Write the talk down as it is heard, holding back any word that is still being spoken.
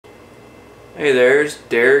Hey there's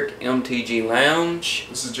Derek, MTG Lounge.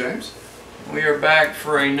 This is James. We are back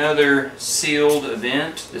for another sealed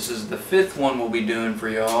event. This is the 5th one we'll be doing for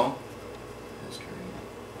y'all.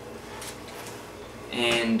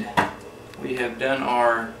 And we have done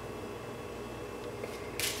our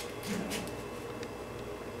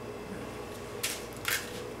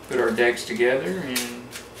put our decks together and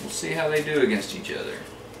we'll see how they do against each other.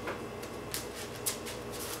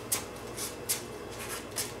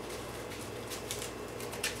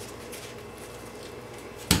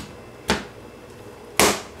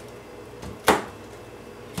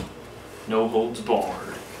 No holds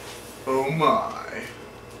barred. Oh my.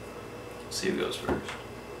 Let's see who goes first.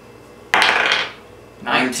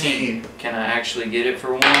 19. Can I actually get it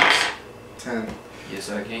for once? 10. Yes,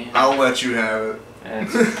 I can. I'll let you have it.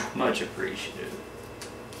 That's much appreciated.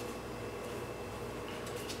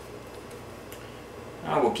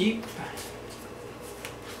 I will keep.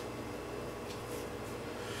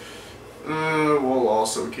 We'll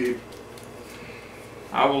also keep.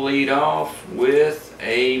 I will lead off with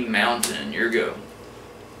a mountain. Your go.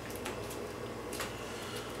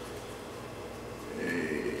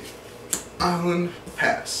 A island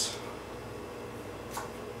pass.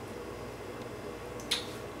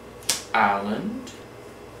 Island.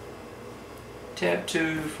 Tap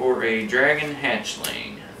 2 for a dragon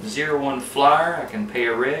hatchling. 0/1 flyer. I can pay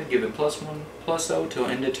a red, give it +1/+0 till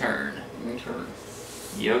end of turn. Okay.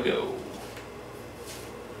 You go.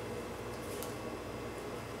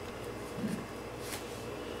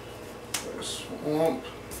 Swamp.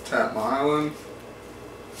 Tap my island.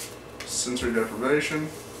 Sensory deprivation.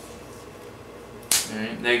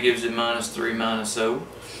 Alright, that gives it -3/-0.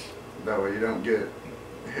 That way you don't get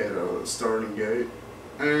hit out of the starting gate.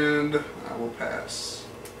 And I will pass.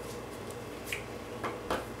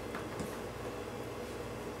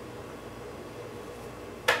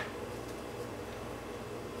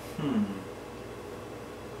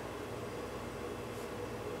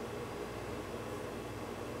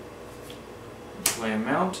 Play a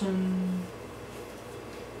mountain.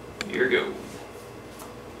 Here go.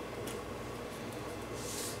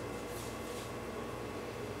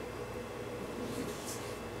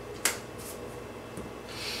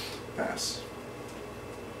 Pass.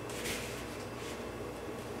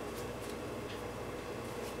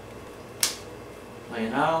 Play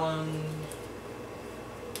an island.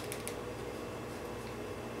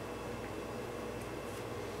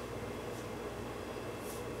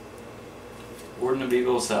 Warden of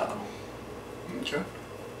Evil Style. Okay.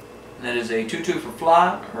 That is a 2/2 for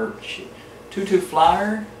fly, or 2/2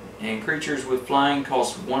 flyer, and creatures with flying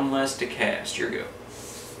cost 1 less to cast. Your go.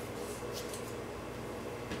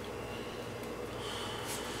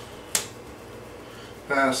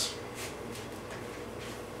 Pass.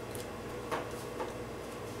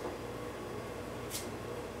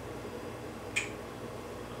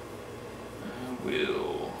 I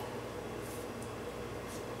will.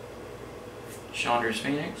 Chandra's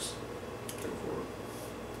Phoenix. Go for it.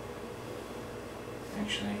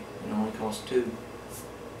 Actually, it only costs 2.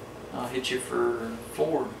 I'll hit you for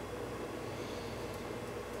 4.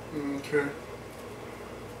 Okay.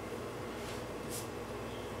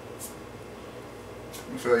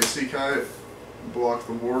 Failure Seakai, block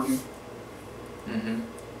the Warden.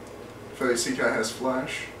 Failure Seakai has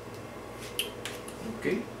Flash.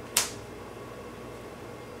 Okay.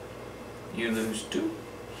 You lose 2.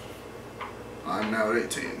 I'm now at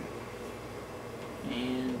 18.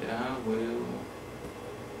 And I will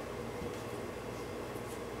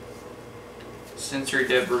sensory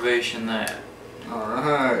deprivation that.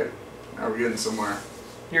 Alright. Now we're getting somewhere.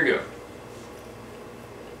 Here you go.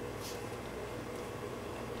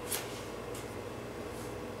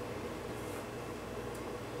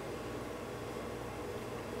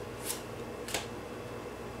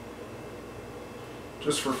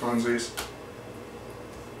 Just for funsies.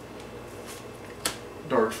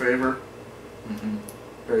 Dark Favor.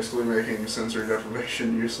 Basically making sensory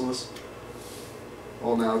deprivation useless.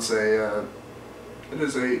 Well, now it's a, it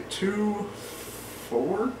is a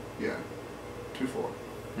 2/4? Yeah, 2/4.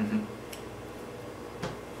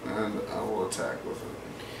 And I will attack with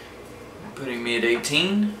it. Putting me at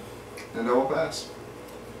 18. And I will pass.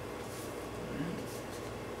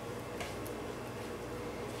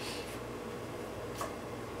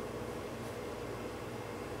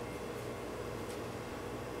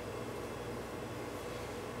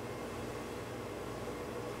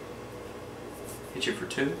 Hit you for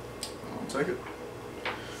 2. I'll take it.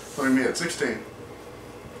 Putting me at 16.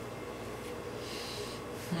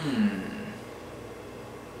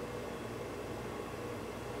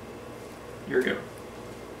 Your go.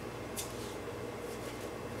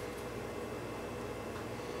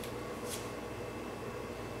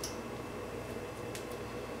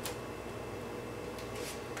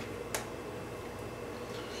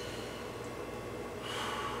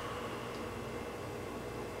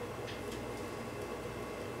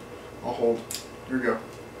 I'll hold. Here we go.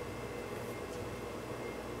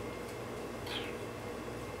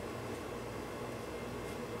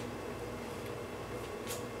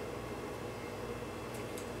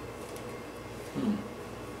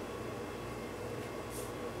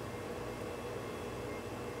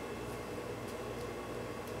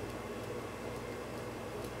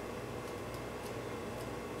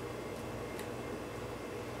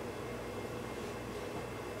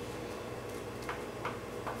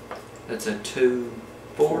 That's a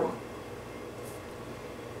 2/4.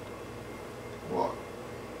 What?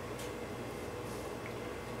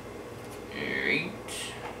 8.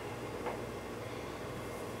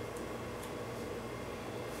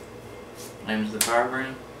 Name's the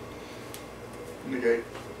firebrand. Negate.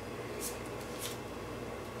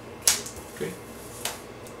 Okay.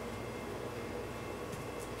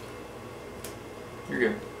 You're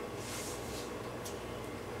good.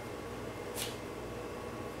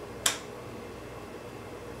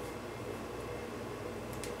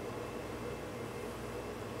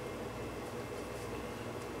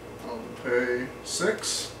 I'll pay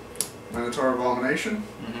 6. Minotaur Abomination.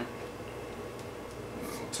 Mm-hmm.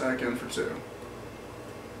 I'll attack in for 2.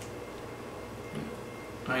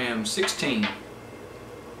 I am 16.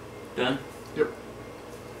 Done? Yep.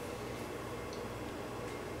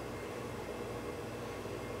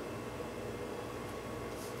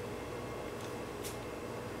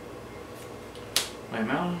 My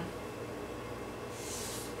mountain.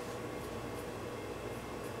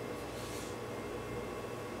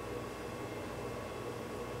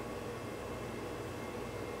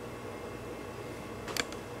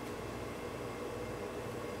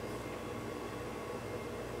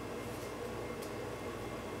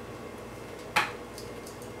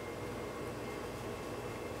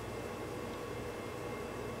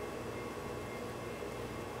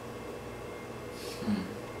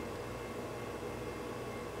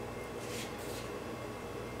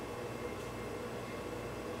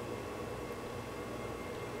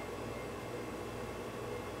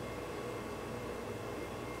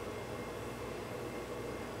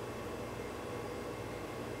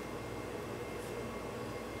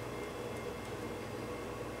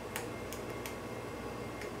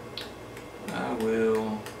 I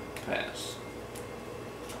will pass.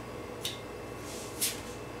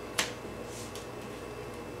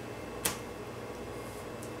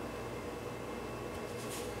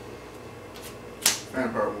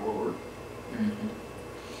 Vampire Warlord. Mm-hmm.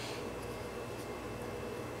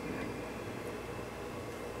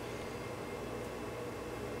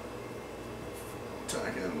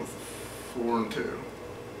 Attack in with 4 and 2.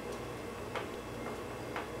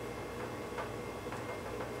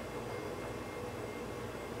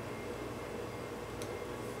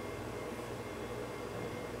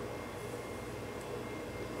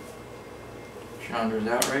 Chandra's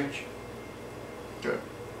Outrage. Okay.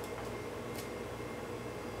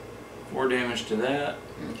 4 damage to that.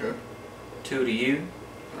 Okay. 2 to you.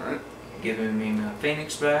 Alright. Giving me my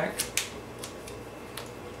Phoenix back.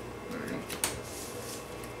 There you go.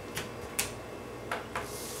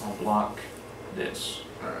 I'll block this.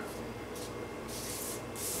 Alright.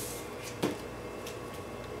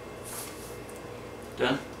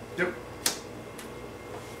 Done? Yep.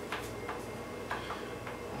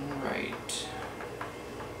 Alright.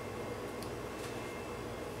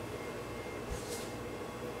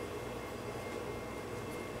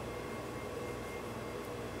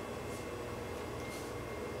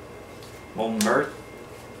 Molten Birth.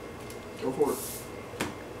 Go for it.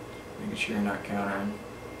 Making sure you're not countering.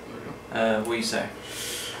 There you go. What do you say?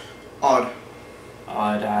 Odd.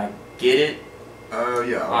 Odd, I get it.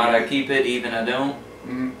 Yeah. Odd, I keep it. Even, I don't.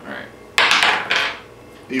 Mm-hmm. Alright.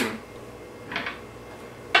 Even.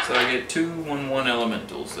 So I get 2 1/1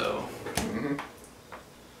 elementals though. Mm-hmm.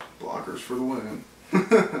 Blockers for the win.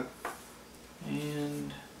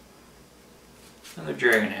 And another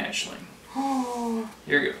Dragon Hatchling. Oh.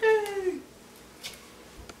 Here you go. Yay.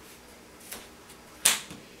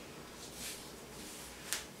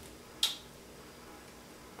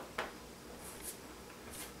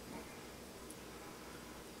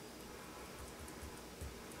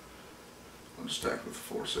 I'll just stack with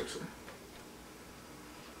 4/6.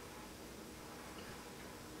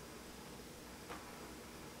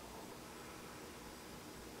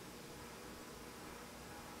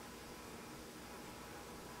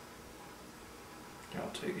 I'll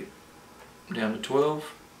take it down to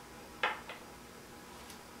 12.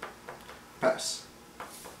 Pass.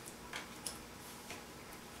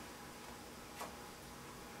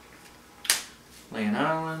 Land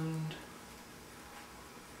Island.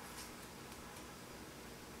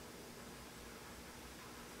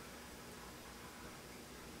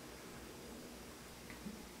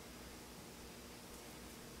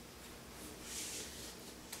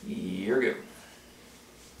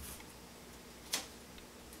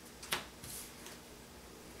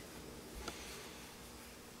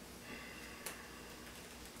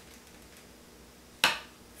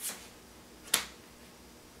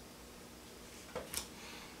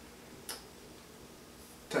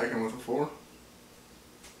 him with a 4.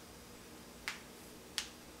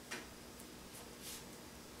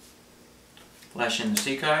 Flash in the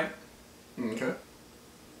sea kite. Okay.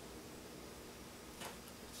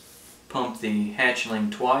 Pump the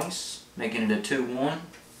hatchling twice, making it a 2/1.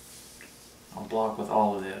 I'll block with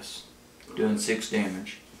all of this, doing 6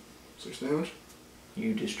 damage. 6 damage?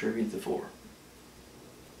 You distribute the 4.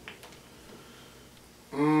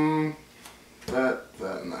 That,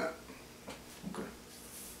 and that. Okay.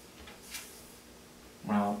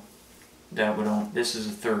 Well, that would on. This is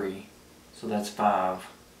a 3, so that's 5.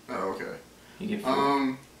 Oh, okay. You get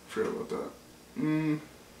 4. Forgot about that. Him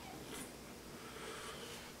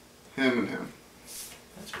and him.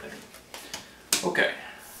 That's better. Okay.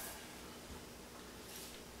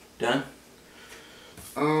 Done?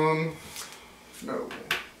 No.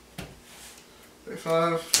 Day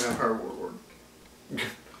 5, Vampire Warlord.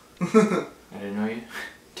 I didn't know you.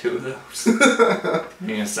 2 of those.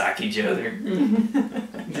 You're gonna sock each other.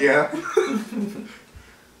 Yeah.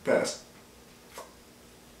 Pass.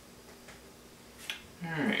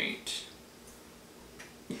 Alright.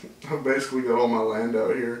 I've basically got all my land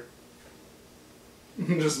out here.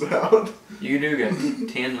 Just about. You do got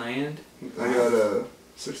 10 land? I got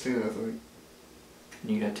 16, I think.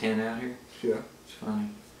 You got 10 out here? Yeah. It's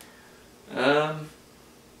fine.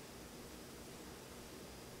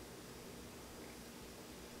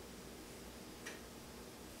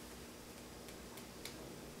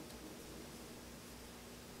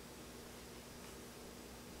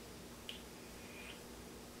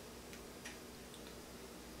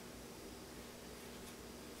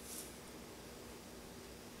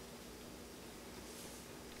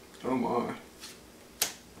 Oh my.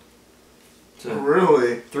 So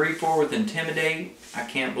really? 3/4 with Intimidate. I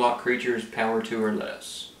can't block creatures power 2 or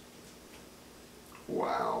less.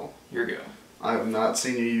 Wow. Your go. I have not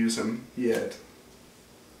seen you use him yet.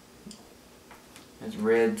 As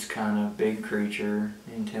red's kind of big creature,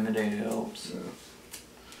 Intimidate helps. Yeah.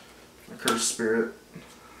 A Cursed Spirit.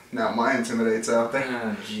 Now my Intimidate's out there.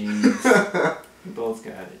 Oh jeez. We both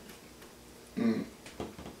got it.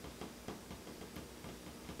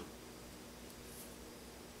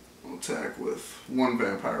 I'll attack with 1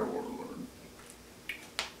 Vampire Warlord.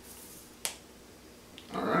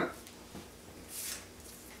 Alright.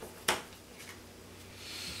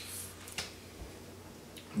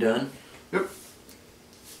 Done? Yep.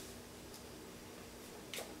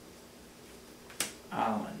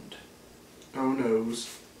 Island. Oh noes.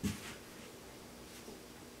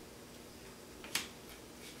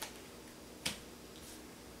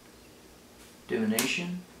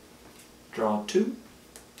 Divination. Draw 2.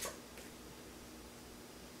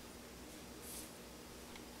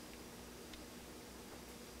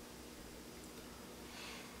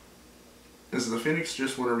 Is the Phoenix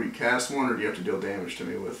just whenever you cast one, or do you have to deal damage to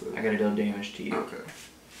me with it? I gotta deal damage to you. Okay.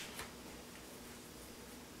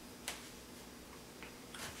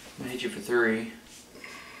 I'm gonna hit you for 3.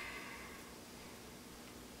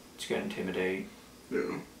 It's got Intimidate.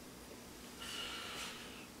 Yeah.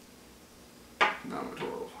 Now I'm at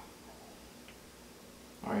 12.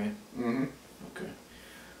 Are you? Mm-hmm. Okay.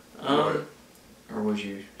 Right. Or was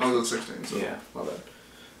you? I was at 16, so Yeah. my bad.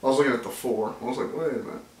 I was looking at the 4. I was like, wait a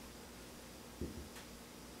minute.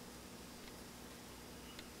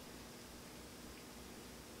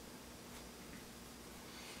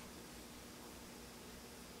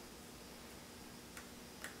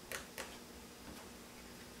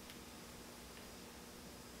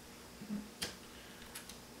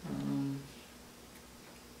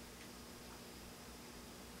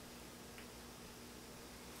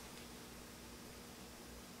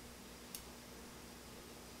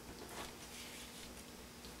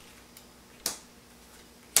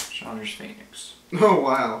 Chandra's Phoenix. Oh,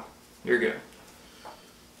 wow. Here you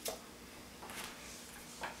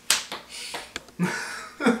go.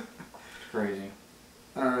 Crazy.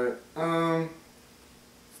 Alright,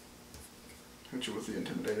 hit you with the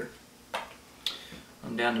Intimidator.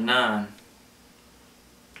 I'm down to 9.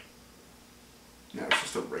 Now it's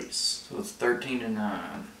just a race. So it's 13 to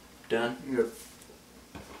 9. Done? Yep.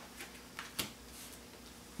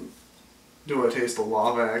 Do I taste the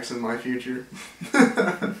lava axe in my future?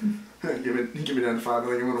 give me down to 5. I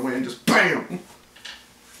think I'm gonna win. Just BAM!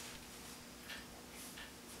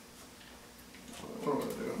 What am I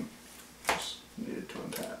doing? Just needed to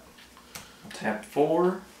untap. I'll tap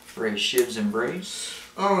 4 for a Shiv's Embrace.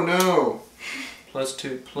 Oh no!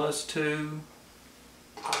 +2/+2.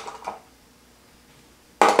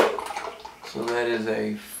 So that is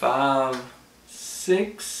a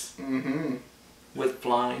 5/6 Mm-hmm. with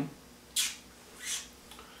flying.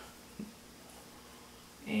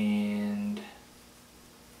 And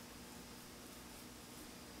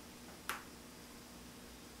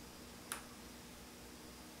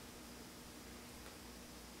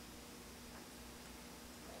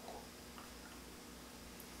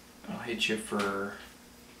hit you for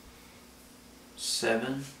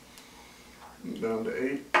 7. Down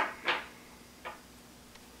to 8.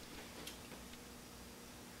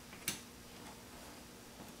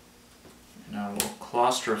 And I will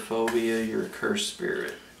claustrophobia your cursed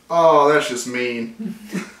spirit. Oh, that's just mean.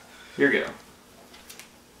 Here you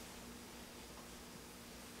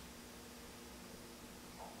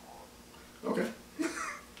go. Okay.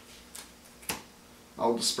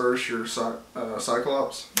 I'll disperse your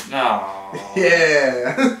Cyclops. No.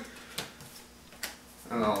 Yeah.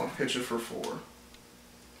 And I'll hit you for 4.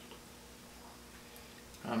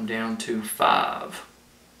 I'm down to 5.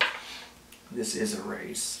 This is a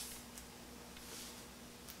race.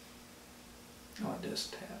 Oh, it does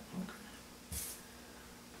tap.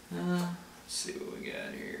 Okay. Let's see what we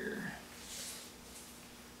got here.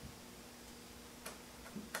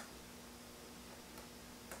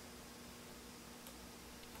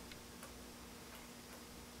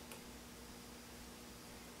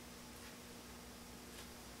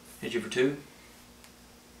 Hit you for 2.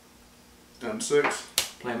 Down to 6.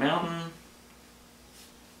 Play mountain.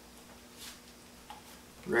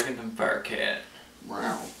 Reckon them Firecat.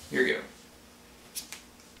 Wow. Here you go.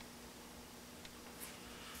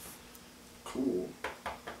 Cool.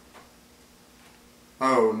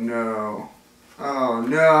 Oh no. Oh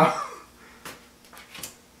no.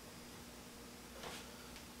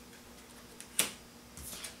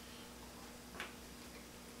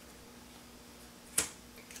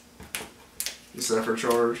 Zephyr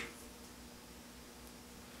charge.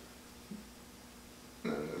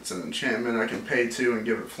 It's an enchantment. I can pay 2 and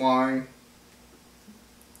give it flying.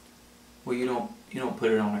 Well, you don't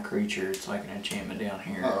put it on a creature. It's like an enchantment down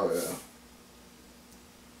here. Oh yeah.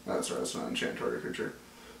 That's right. It's not an enchant target creature.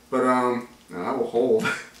 But I will hold.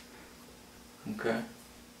 Okay.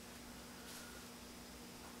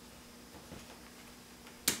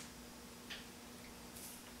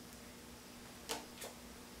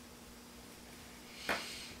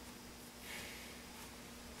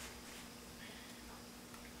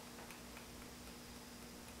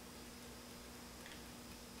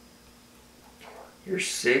 You're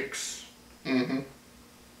 6. Mm-hmm.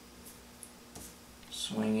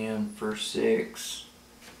 Swing in for 6.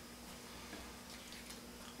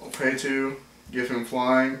 I'll pay 2, give him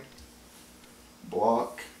flying,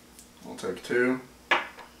 block. I'll take 2.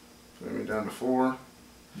 Put me down to 4.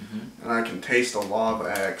 Mm-hmm. And I can taste a lava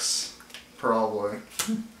axe, probably.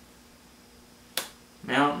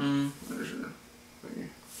 Mountain. There's your thingy.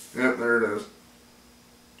 Yep, there it is.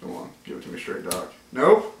 Come on, give it to me straight, Doc.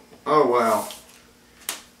 Nope. Oh wow.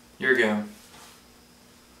 Here you go.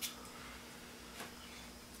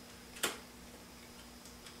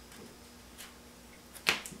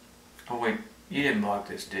 Oh wait, you didn't block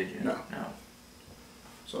this, did you? No. No.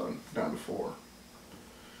 So I'm down to 4.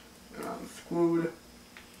 And I'm screwed.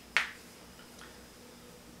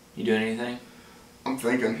 You doing anything? I'm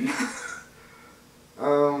thinking.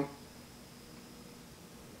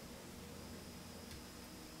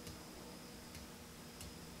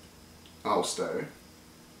 I'll stay.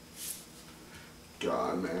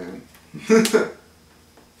 God, man.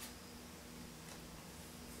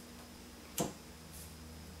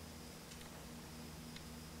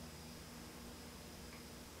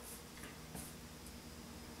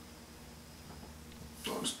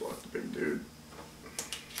 I'll just block the big dude.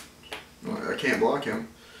 I can't block him.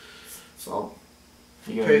 So I'll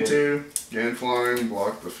pay 2, gain flying,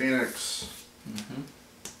 block the Phoenix. Mm-hmm.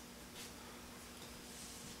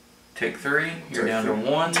 Take 3. You're Take down 3.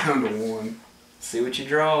 to 1. Down to 1. See what you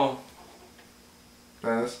draw.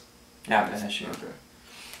 Pass? Yeah, pass you. Okay.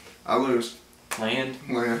 I lose. Land.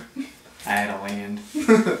 Land. I had a land.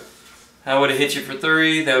 I would have hit you for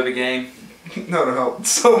 3. That would be game. That would help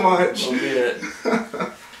so much. A little bit.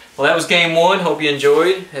 Well, that was game 1. Hope you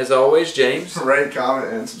enjoyed. As always, James. Rate,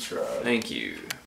 comment, and subscribe. Thank you.